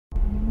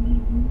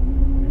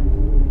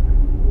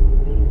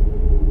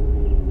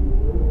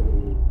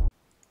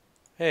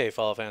Hey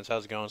fellow fans,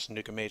 how's it going? It's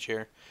NukaMage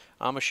here.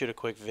 I'm gonna shoot a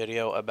quick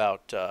video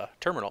about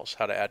terminals,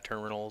 how to add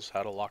terminals,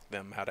 how to lock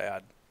them, how to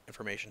add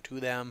information to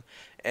them,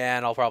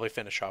 and I'll probably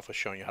finish off with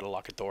showing you how to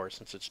lock a door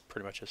since it's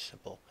pretty much as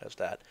simple as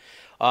that.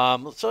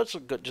 So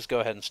just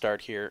go ahead and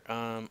start here.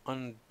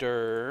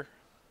 Under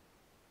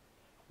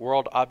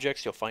World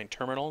Objects, you'll find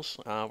terminals.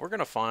 I'm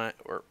gonna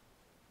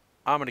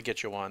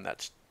get you one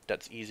that's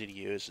easy to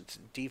use. It's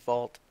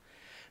default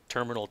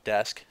terminal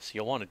desk, so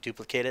you'll want to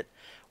duplicate it.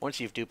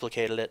 Once you've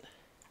duplicated it,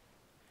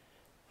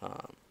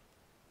 um,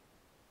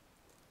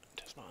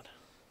 test mod.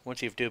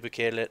 Once you've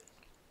duplicated it,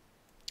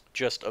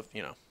 just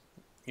you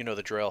know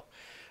the drill.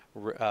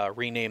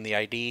 Rename the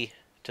ID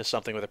to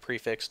something with a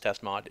prefix,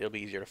 test mod. It'll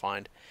be easier to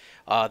find.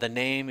 The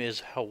name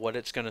is what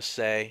it's going to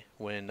say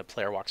when the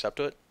player walks up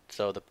to it.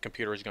 So the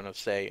computer is going to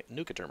say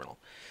Nuka Terminal.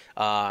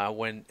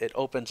 When it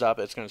opens up,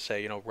 it's going to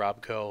say,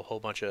 Robco, a whole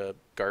bunch of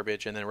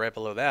garbage, and then right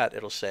below that,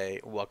 it'll say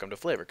Welcome to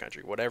Flavor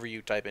Country. Whatever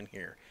you type in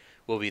here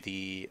will be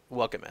the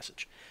welcome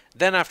message.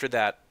 Then after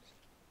that,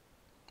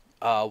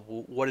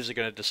 what is it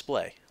going to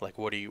display? Like,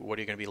 what are you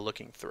going to be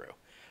looking through?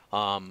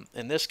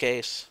 In this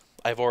case,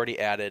 I've already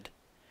added.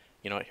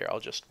 You know what? Here,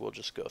 we'll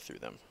just go through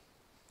them.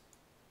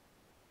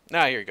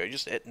 Now here you go. You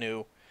just hit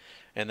new,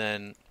 and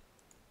then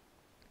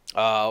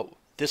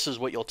this is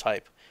what you'll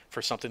type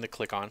for something to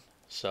click on.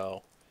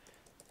 So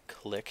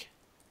click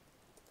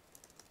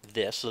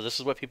this. So this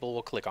is what people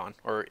will click on,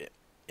 or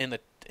in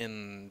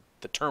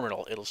the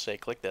terminal, it'll say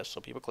click this,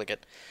 so people click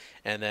it,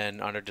 and then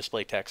under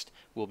display text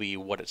will be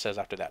what it says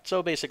after that.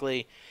 So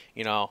basically,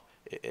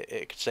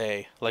 it could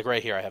say, like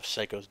right here, I have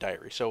Psycho's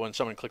Diary. So when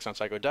someone clicks on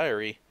Psycho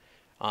Diary,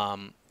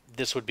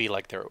 this would be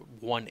like their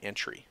one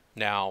entry.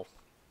 Now,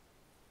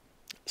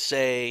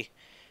 say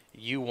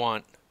you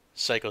want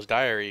Psycho's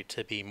Diary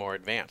to be more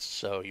advanced,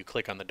 so you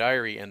click on the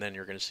diary, and then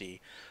you're going to see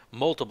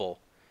multiple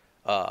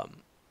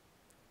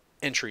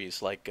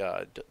entries like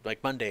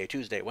Monday,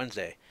 Tuesday,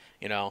 Wednesday.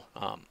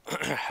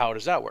 How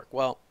does that work?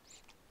 Well,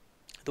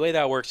 the way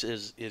that works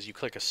is you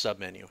click a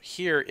submenu.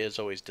 Here is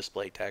always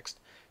display text.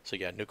 So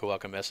yeah, Nuka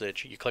welcome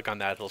message. You click on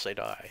that, it'll say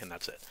die, and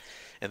that's it.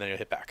 And then you'll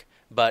hit back.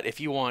 But if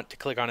you want to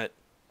click on it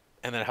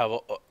and then have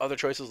other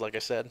choices, like I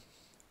said,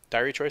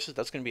 diary choices,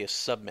 that's going to be a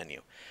submenu.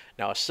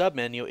 Now a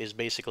submenu is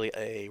basically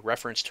a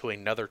reference to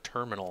another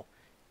terminal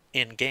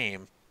in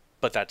game,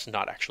 but that's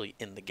not actually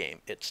in the game.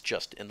 It's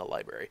just in the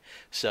library.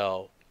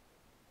 So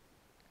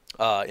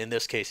in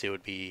this case, it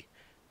would be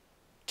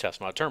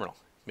test mod terminal,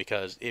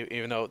 because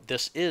even though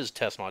this is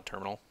test mod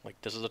terminal, like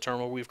this is a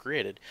terminal we've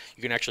created,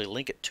 you can actually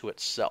link it to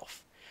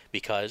itself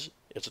because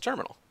it's a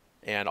terminal,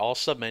 and all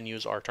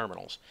submenus are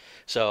terminals.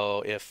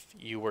 So if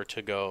you were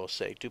to go,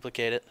 say,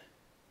 duplicate it,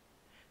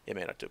 it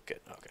may not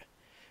duplicate. Okay,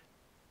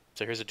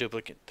 so here's the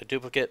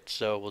duplicate.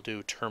 So we'll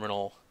do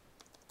terminal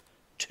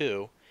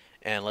 2,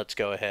 and let's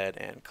go ahead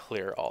and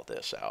clear all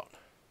this out.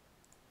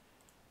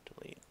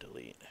 Delete,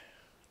 delete,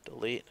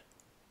 delete.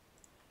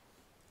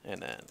 And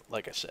then,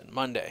 like I said,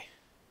 Monday.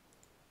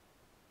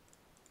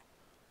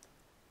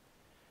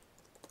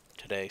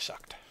 Today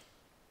sucked.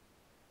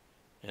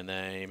 And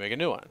then you make a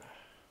new one.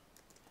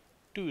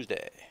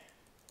 Tuesday.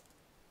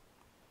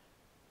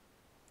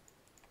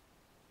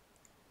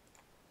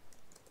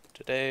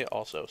 Today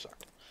also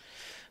sucked.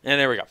 And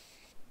there we go.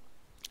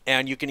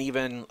 And you can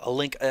even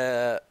link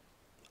a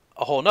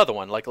whole nother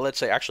one. Like, let's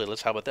say, actually,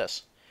 how about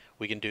this?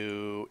 We can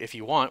do, if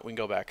you want, we can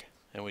go back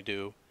and we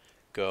do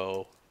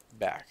go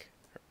back.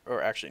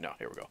 Or actually, no,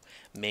 here we go.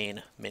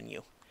 Main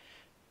menu.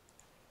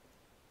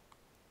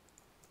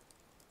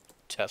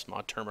 Test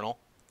mod terminal.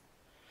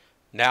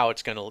 Now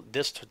it's going to,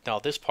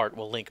 this part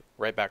will link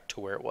right back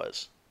to where it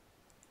was.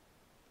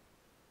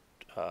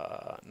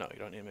 No, you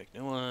don't need to make a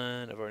new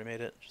one. I've already made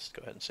it. Just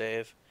go ahead and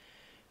save.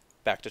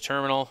 Back to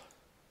terminal.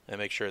 And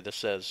make sure this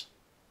says,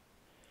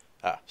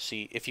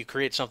 see, if you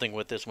create something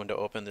with this window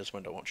open, this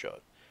window won't show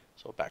it.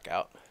 So back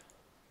out.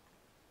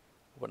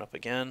 Open up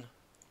again.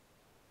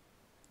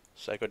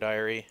 Psycho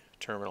Diary,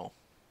 terminal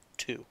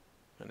 2.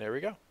 And there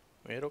we go.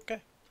 We hit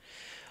OK.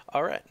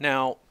 All right.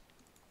 Now,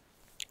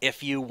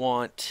 if you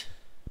want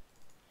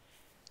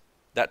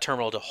that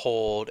terminal to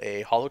hold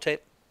a holotape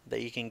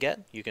that you can get,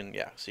 you can,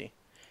 see.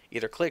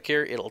 Either click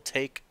here, it'll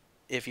take,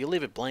 if you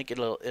leave it blank,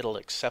 it'll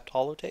accept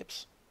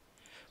holotapes,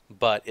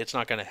 but it's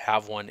not going to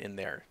have one in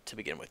there to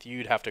begin with.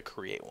 You'd have to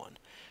create one.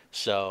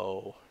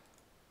 So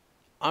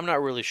I'm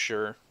not really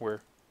sure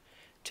where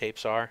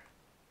tapes are.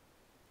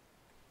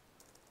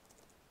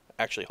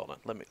 Actually, hold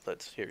on.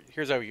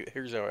 Here's how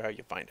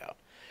you find out.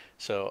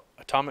 So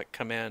atomic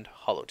command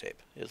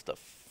holotape is the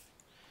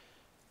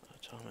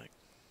atomic.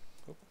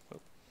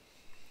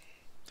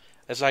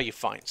 That's how you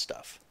find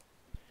stuff.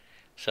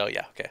 So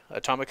yeah, okay.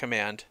 Atomic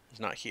command is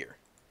not here.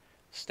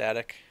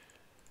 Static.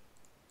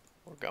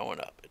 We're going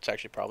up. It's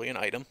actually probably an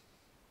item.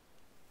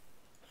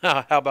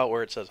 How about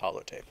where it says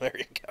holotape? There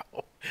you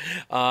go.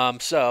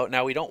 So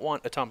now we don't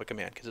want atomic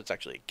command because it's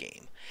actually a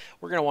game.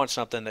 We're going to want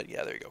something that,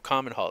 there you go,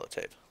 common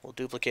holotape. We'll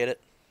duplicate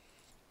it.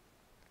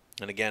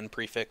 And again,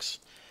 prefix,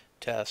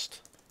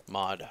 test,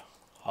 mod,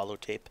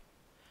 holotape.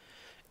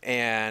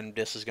 And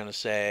this is going to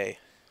say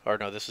or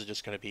no, this is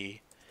just going to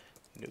be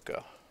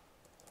Nuka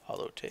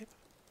holotape.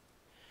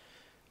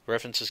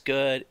 Reference is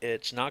good.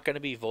 It's not going to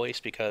be voice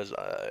because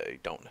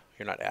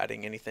you're not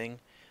adding anything.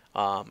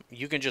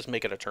 You can just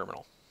make it a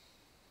terminal.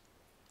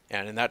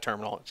 And in that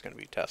terminal, it's going to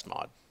be test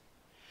mod.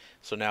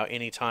 So now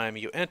anytime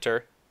you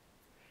enter,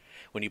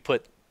 when you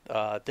put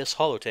this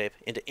holotape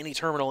into any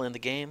terminal in the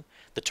game,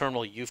 the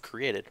terminal you've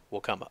created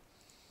will come up.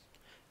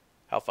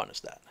 How fun is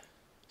that?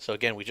 So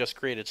again, we just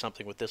created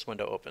something with this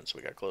window open, so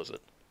we got to close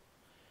it.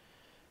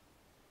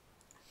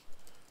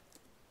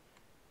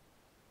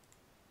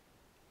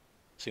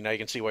 See, now you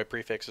can see why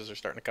prefixes are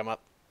starting to come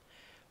up,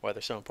 why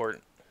they're so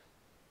important.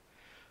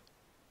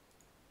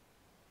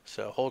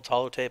 So hold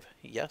holotape,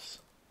 yes.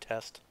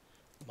 Test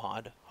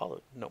mod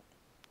holo, nope.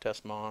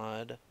 Test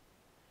mod,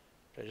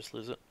 did I just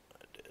lose it?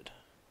 I did.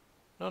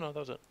 No, that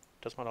was it.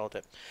 Test mod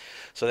holotape.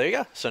 So there you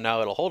go. So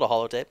now it'll hold a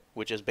holotape,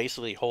 which is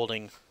basically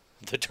holding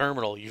the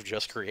terminal you've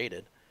just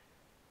created.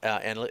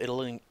 And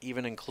it'll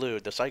even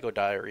include the Psycho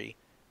Diary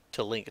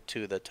to link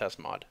to the test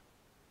mod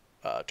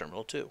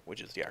terminal 2,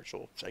 which is the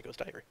actual Psycho's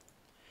Diary.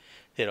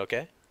 Hit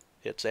OK.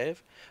 Hit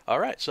save. All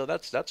right, so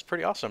that's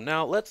pretty awesome.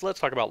 Now let's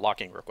talk about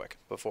locking real quick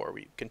before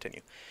we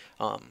continue.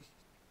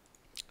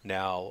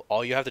 Now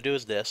all you have to do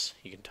is this.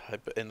 You can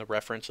type in the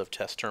reference of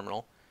test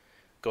terminal,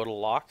 go to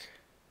lock.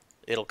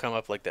 It'll come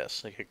up like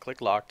this. You can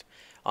click locked.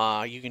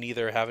 You can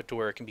either have it to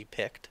where it can be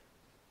picked.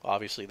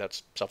 Obviously,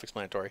 that's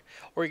self-explanatory.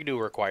 Or you can do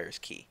requires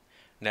key.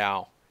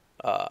 Now,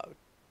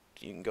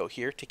 you can go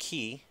here to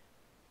key,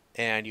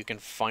 and you can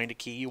find a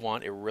key you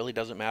want. It really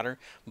doesn't matter,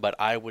 but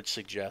I would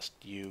suggest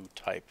you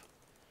type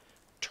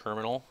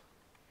terminal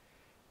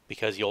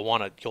because you'll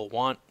want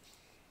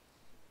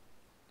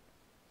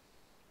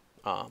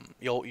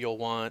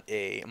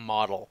a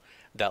model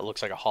that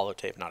looks like a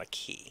holotape, not a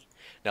key.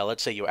 Now,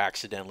 let's say you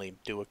accidentally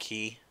do a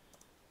key,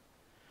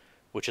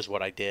 which is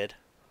what I did.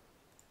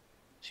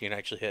 So you can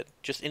actually hit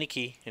just any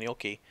key, any old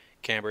key,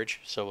 Cambridge.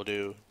 So we'll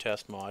do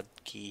test mod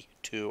key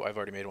 2. I've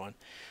already made one.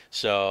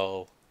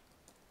 So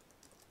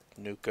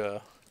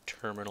Nuka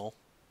terminal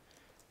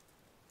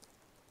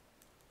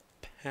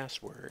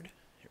password.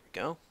 Here we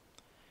go.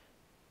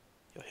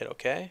 You'll hit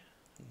OK.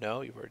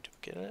 No, you've already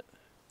duplicated it.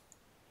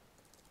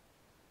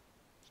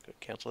 Let's go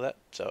cancel that.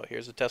 So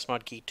here's the test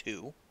mod key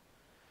 2.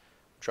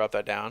 Drop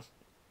that down.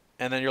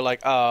 And then you're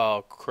like,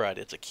 oh, crud,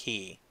 it's a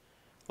key.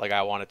 Like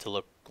I want it to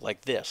look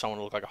like this. I want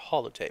it to look like a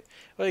holotape.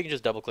 Well, you can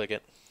just double click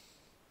it.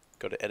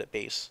 Go to edit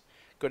base.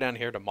 Go down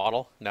here to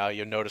model. Now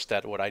you'll notice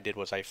that what I did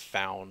was I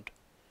found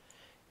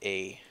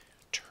a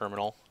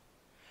terminal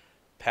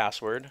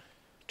password.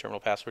 Terminal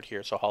password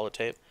here. So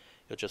holotape.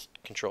 You'll just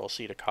control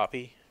C to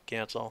copy,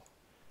 cancel.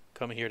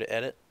 Come here to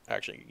edit.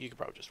 Actually, you could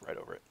probably just write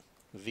over it.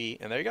 V,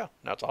 and there you go.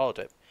 Now it's a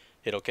holotape.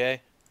 Hit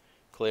OK.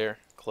 Clear.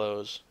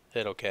 Close.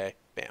 Hit OK.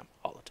 Bam.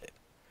 Holotape.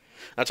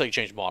 That's how you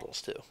change models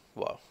too.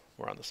 Whoa,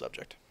 we're on the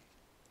subject.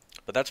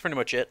 But that's pretty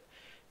much it.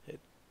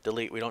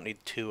 Delete. We don't need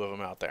 2 of them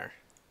out there.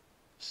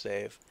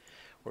 Save.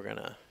 We're going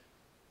to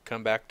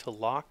come back to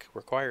lock.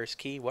 Requires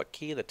key. What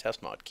key? The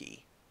test mod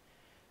key.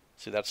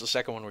 See, that's the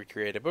second one we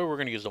created, but we're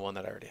going to use the one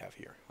that I already have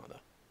here.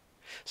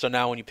 So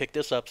now when you pick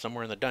this up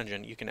somewhere in the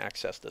dungeon, you can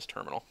access this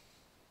terminal.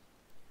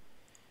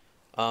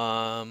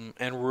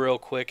 And real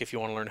quick, if you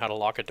want to learn how to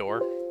lock a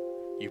door,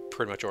 you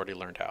pretty much already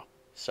learned how.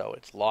 So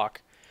it's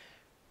lock.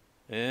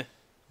 The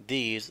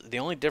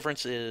only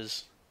difference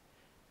is,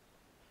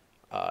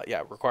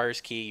 yeah, requires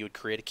key. You would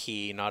create a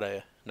key, not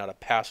a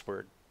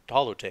password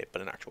holotape,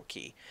 but an actual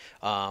key.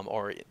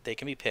 Or they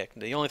can be picked.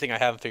 The only thing I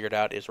haven't figured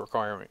out is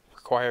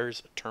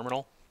requires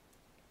terminal.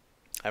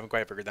 I haven't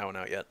quite figured that one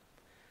out yet.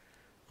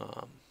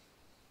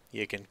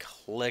 You can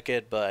click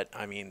it, but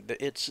I mean,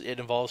 it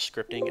involves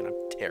scripting, and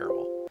I'm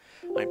terrible.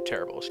 I'm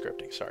terrible at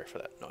scripting. Sorry for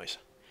that noise.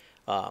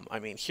 I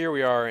mean, here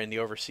we are in the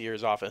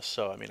overseer's office,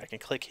 so I mean, I can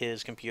click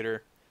his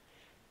computer.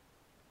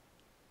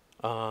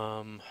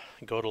 Go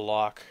to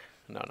lock.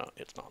 No,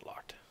 it's not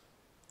locked.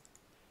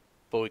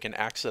 But we can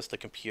access the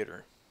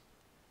computer.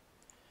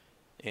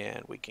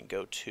 And we can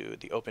go to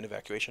the open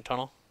evacuation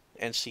tunnel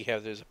and see how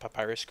there's a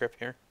papyrus script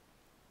here.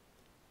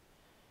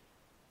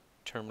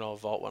 Terminal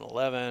Vault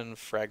 111,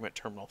 fragment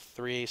terminal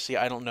 3. See,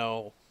 I don't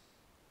know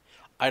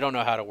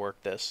how to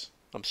work this.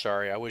 I'm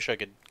sorry. I wish I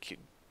could,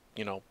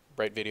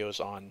 write videos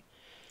on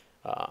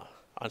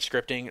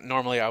scripting.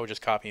 Normally I would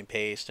just copy and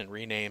paste and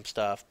rename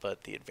stuff,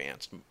 but the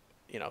advanced,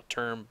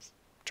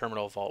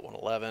 terminal Vault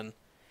 111,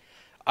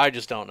 I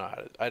just don't know how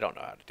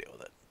to deal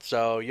with it.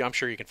 So I'm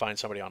sure you can find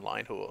somebody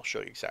online who will show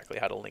you exactly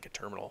how to link a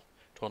terminal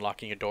to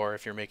unlocking a door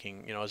if you're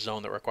making, a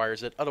zone that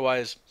requires it.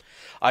 Otherwise,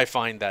 I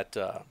find that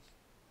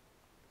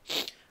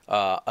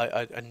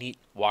a neat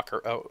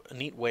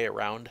way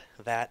around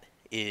that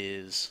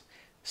is,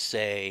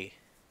 say,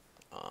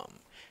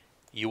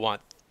 you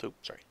want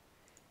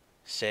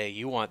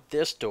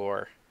this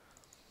door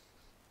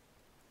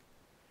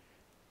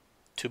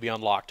to be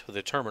unlocked with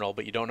a terminal,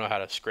 but you don't know how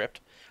to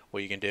script.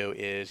 What you can do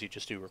is you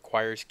just do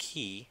requires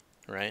key,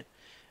 right?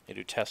 You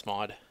do test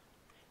mod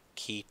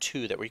key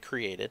 2 that we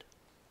created.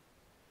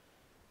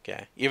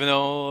 Okay, even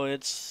though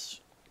it's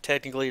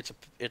technically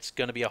it's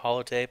going to be a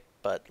holotape,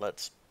 but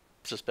let's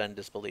suspend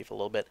disbelief a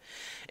little bit.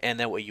 And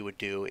then what you would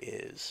do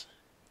is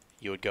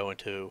you would go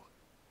into,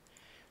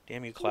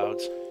 damn you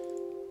clouds,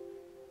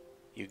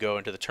 you go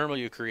into the terminal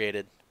you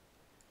created,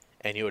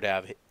 and you would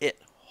have it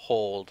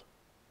hold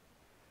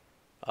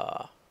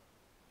a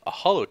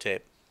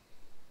holotape.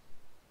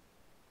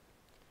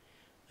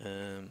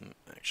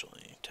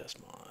 Actually, test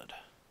mod.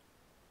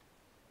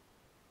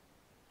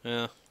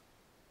 Yeah.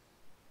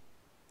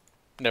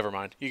 Never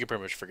mind. You can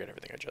pretty much forget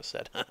everything I just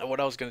said.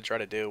 What I was going to try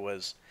to do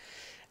was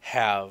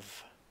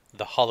have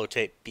the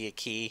holotape be a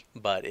key,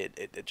 but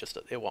it just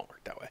it won't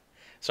work that way.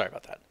 Sorry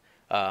about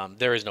that.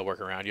 There is no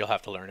workaround. You'll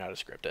have to learn how to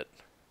script it.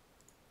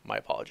 My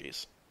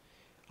apologies.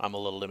 I'm a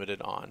little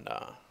limited on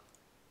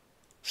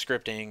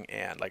scripting,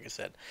 and like I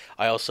said,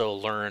 I also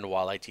learn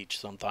while I teach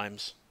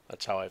sometimes.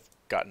 That's how I've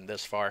gotten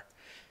this far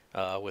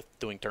with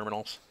doing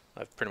terminals.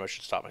 I've pretty much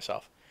just taught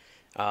myself.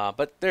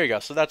 But there you go.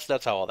 So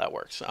that's how all that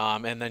works.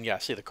 And then yeah,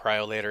 see the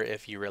cryo later.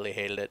 If you really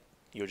hated it,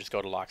 you would just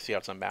go to lock, see how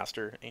it's on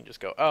master, and you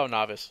just go, oh,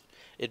 novice,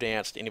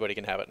 advanced. Anybody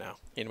can have it now.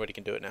 Anybody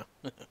can do it now.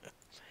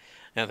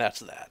 And that's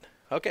that.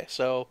 Okay,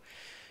 so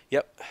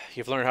yep,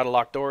 you've learned how to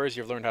lock doors.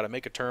 You've learned how to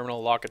make a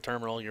terminal, lock a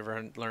terminal. You've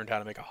learned how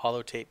to make a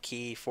holotape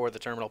key for the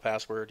terminal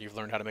password. You've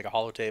learned how to make a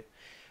holotape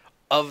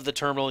of the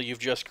terminal you've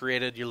just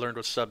created. You learned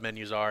what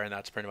submenus are, and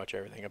that's pretty much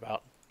everything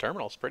about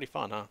terminals. Pretty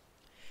fun, huh?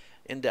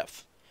 In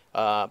depth.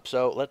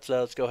 So let's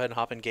go ahead and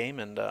hop in game,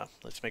 and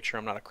let's make sure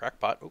I'm not a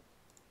crackpot. Oop.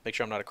 Make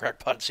sure I'm not a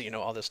crackpot so you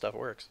know all this stuff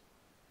works.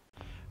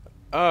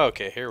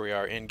 Okay, here we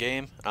are in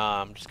game.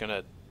 I'm just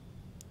gonna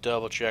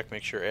double check,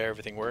 make sure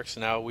everything works.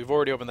 Now we've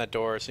already opened that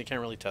door, so you can't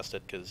really test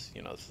it because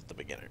you know this is the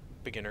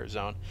beginner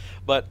zone.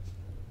 But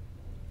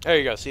there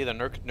you go. See the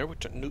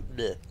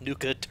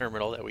Nuka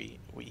terminal that we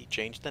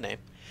changed the name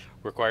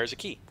requires a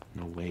key.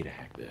 No way to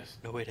hack this.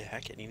 No way to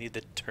hack it. You need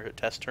the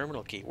test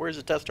terminal key. Where's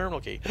the test terminal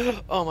key?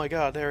 Oh my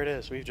god, there it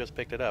is. We've just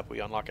picked it up. We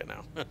unlock it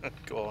now.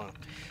 Cool.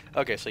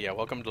 Okay, so yeah,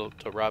 welcome to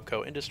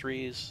Robco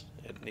Industries.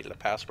 It needed a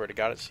password. I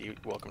got it. So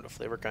welcome to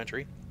Flavor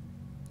Country.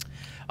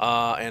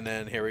 And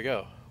then here we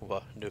go.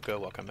 Nuka,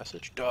 welcome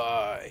message.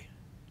 Die.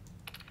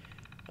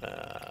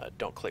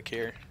 Don't click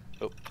here.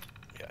 Oh,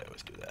 yeah, I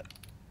always do that.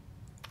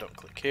 Don't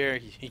click here.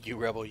 You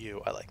rebel,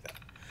 you. I like that.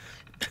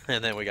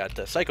 And then we got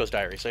the Psycho's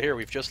Diary. So here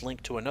we've just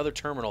linked to another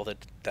terminal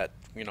that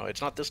you know,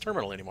 it's not this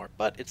terminal anymore,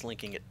 but it's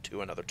linking it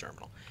to another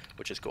terminal,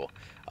 which is cool.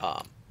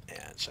 And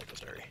Psycho's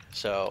Diary.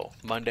 So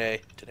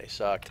Monday, today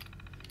sucked.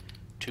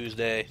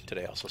 Tuesday,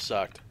 today also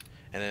sucked.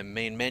 And then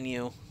main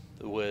menu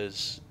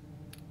was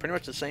pretty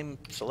much the same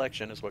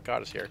selection as what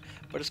got us here,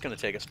 but it's going to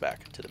take us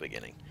back to the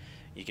beginning.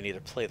 You can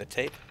either play the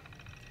tape.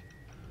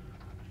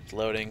 It's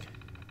loading,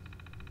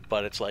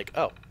 but it's like,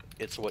 oh,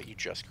 it's what you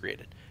just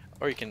created.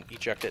 Or you can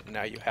eject it, and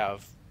now you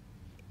have,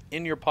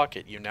 in your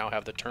pocket, you now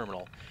have the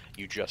terminal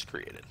you just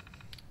created.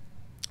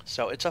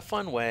 So it's a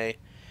fun way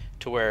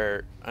to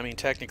where, I mean,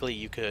 technically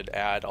you could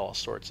add all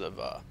sorts of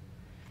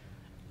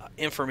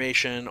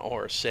information,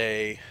 or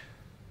say,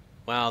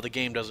 well, the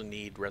game doesn't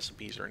need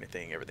recipes or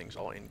anything, everything's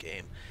all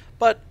in-game.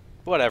 But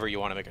whatever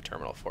you want to make a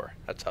terminal for,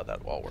 that's how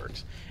that all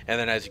works. And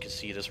then as you can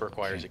see, this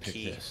requires a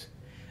key,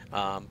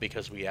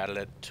 because we added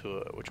it to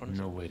which one is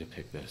it? No way to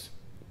pick this.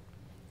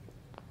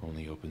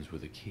 Only opens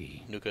with a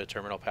key. Nuka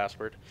terminal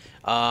password.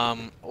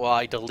 Well,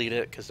 I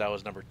deleted it because that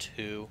was number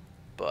 2,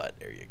 but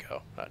there you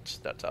go. That's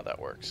how that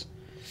works.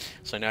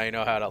 So now you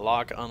know how to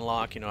lock,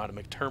 unlock, you know how to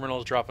make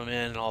terminals, drop them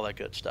in, and all that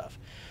good stuff.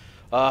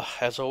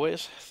 As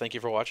always, thank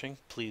you for watching.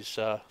 Please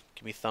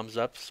give me thumbs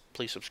up.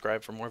 Please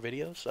subscribe for more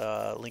videos.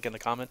 Link in the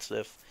comments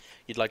if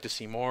you'd like to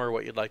see more or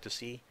what you'd like to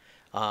see.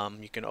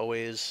 You can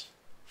always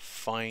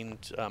find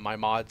my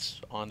mods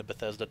on the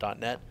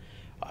Bethesda.net.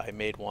 I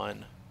made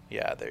one.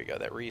 Yeah, there you go.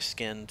 That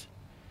reskinned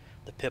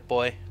the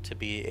Pip-Boy to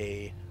be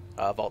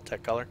a Vault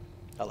Tech color.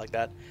 I like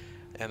that.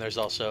 And there's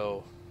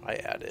also, I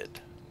added,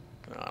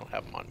 I don't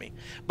have them on me,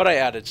 but I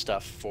added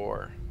stuff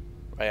for,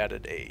 I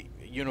added a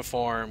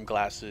uniform,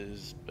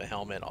 glasses, a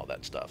helmet, all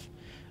that stuff.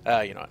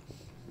 You know what?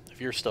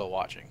 If you're still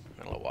watching,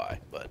 I don't know why,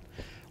 but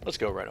let's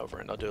go right over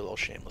and I'll do a little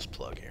shameless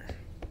plug here.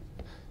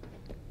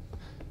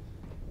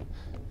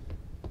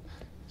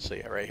 So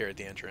yeah, right here at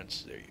the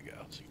entrance, there you go.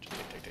 So you just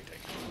take.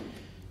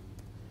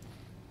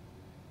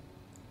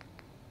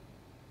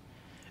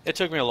 It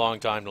took me a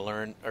long time to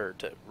learn, or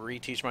to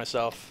reteach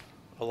myself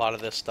a lot of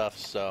this stuff,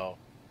 so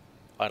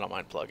I don't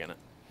mind plugging it.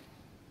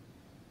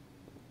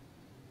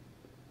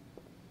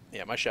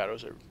 Yeah, my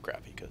shadows are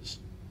crappy because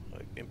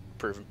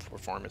improving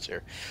performance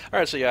here.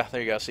 Alright, so yeah,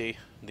 there you go. See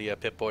the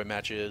Pip-Boy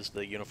matches,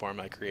 the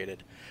uniform I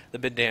created, the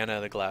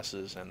bandana, the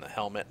glasses, and the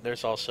helmet.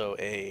 There's also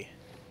a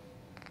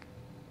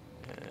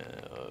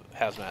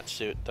hazmat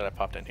suit that I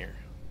popped in here.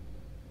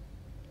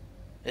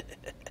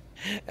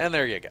 And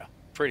there you go.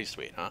 Pretty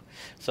sweet, huh?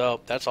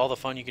 So that's all the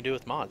fun you can do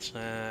with mods.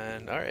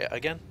 And alright,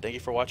 again, thank you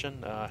for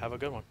watching. Have a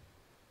good one.